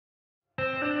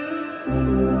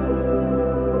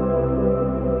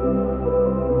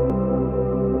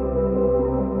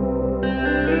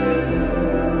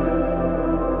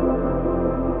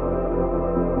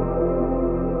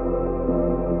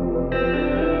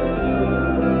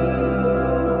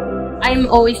I'm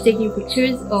always taking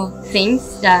pictures of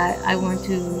things that I want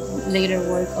to later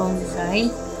work on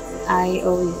design. I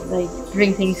always like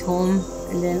bring things home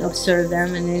and then observe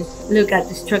them and then look at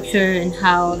the structure and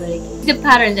how like the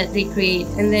pattern that they create,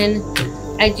 and then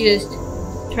I just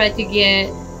try to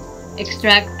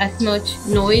extract as much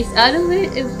noise out of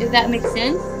it, if that makes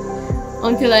sense,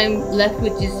 until I'm left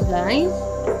with just lines.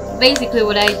 Basically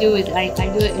what I do is I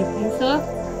do it in pencil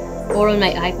or on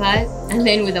my iPad, and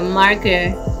then with a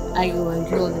marker I go and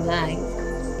draw the lines.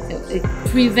 So it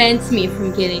prevents me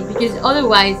from getting, because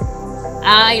otherwise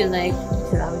I like,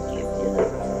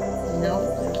 you know,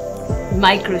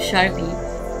 micro Sharpie.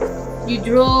 You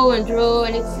draw and draw,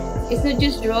 and it's not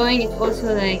just drawing, it's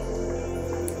also like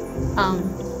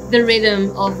the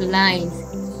rhythm of the lines.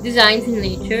 Designs in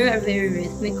nature are very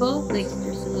rhythmical, like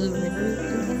there's a little rhythm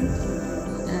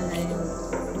in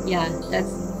them. Yeah,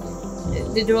 that's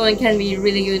the drawing can be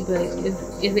really good, but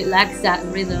if it lacks that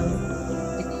rhythm,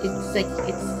 it's like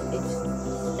it's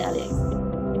static.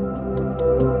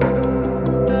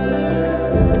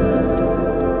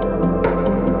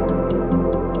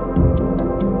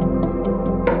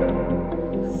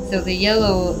 So the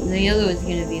yellow is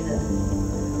gonna be the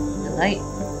light.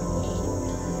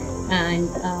 And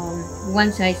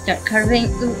once I start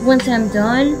carving, once I'm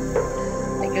done,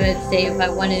 like let's say if I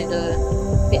wanted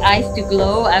the eyes to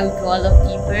glow, I would go a lot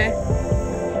deeper